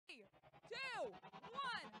1,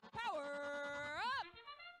 power up!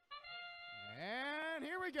 And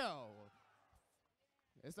here we go.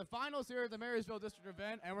 It's the finals here at the Marysville District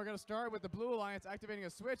event, and we're going to start with the Blue Alliance activating a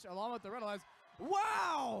switch along with the Red Alliance.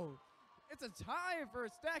 Wow! It's a time for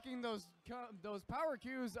stacking those power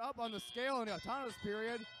cubes up on the scale in the autonomous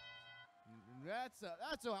period. That's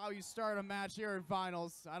how you start a match here in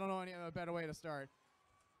finals. I don't know any other better way to start.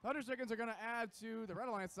 Thunder Chickens are going to add to the Red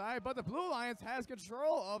Alliance side, but the Blue Alliance has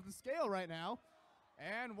control of the scale right now.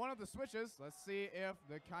 And one of the switches, let's see if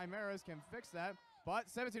the Chimeras can fix that. But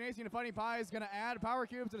 17-18 to Fighting Pie is going to add power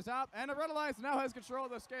cubes to the top, and the Red Alliance now has control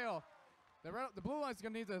of the scale. The Blue Alliance is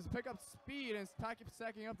going to need to pick up speed and keep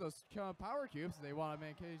stacking up those power cubes. They want to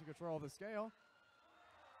maintain control of the scale.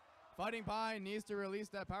 Fighting Pie needs to release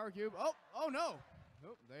that power cube. Oh no!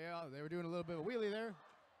 Nope, they were doing a little bit of a wheelie there.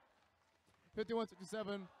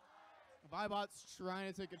 51-57. Vibot's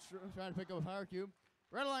trying to pick up a power cube.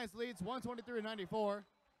 Red Alliance leads 123-94.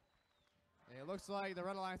 It looks like the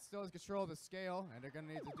Red Alliance still has control of the scale, and they're going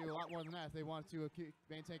to need to do a lot more than that if they want to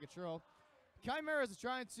maintain control. Chimeras is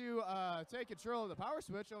trying to take control of the power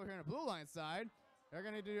switch over here on the Blue Alliance side. They're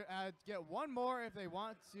going to get one more if they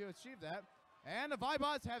want to achieve that. And the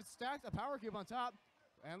Vibots have stacked a power cube on top.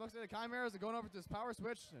 And it looks like the Chimeras are going over to this power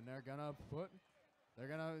switch, and they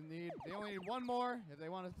only need one more if they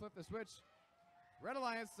want to flip the switch. Red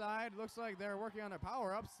Alliance side looks like they're working on their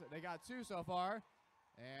power-ups. They got 2 so far.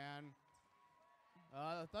 And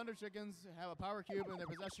the Thunder Chickens have a power cube in their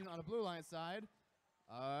possession on the Blue Alliance side.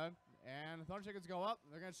 And the Thunder Chickens go up.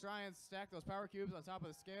 They're going to try and stack those power cubes on top of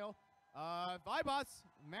the scale. Vibots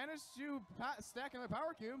managed to stack in their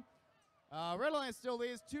power cube. Red Alliance still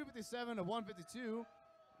leads 257 to 152.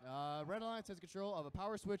 Red Alliance has control of a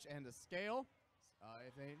power switch and the scale.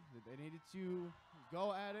 If they needed to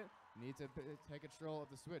go at it, need to take control of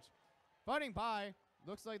the switch. Fighting Pie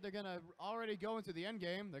looks like they're going to already go into the end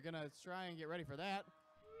game. They're going to try and get ready for that.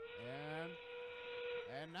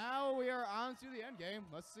 And now we are on to the end game.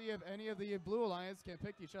 Let's see if any of the Blue Alliance can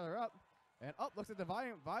pick each other up. And looks like the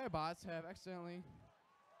Viabots have accidentally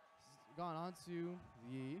gone onto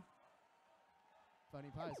the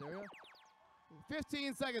Fighting Pies area.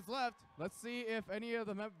 15 seconds left. Let's see if any of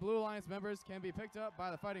the Blue Alliance members can be picked up by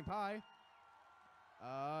the Fighting Pie.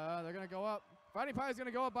 They're going to go up. Fighting Pie is going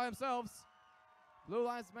to go up by themselves. Blue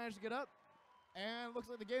Alliance managed to get up. And looks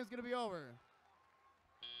like the game's going to be over.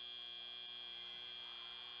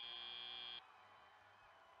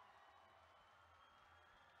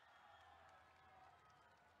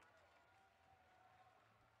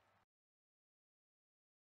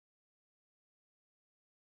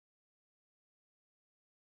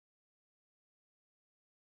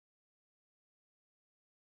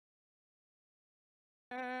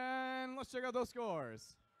 And let's check out those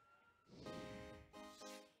scores.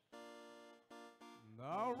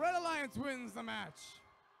 The Red Alliance wins the match.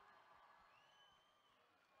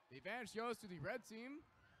 The advantage goes to the red team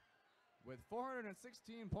with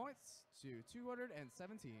 416 points to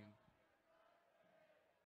 217.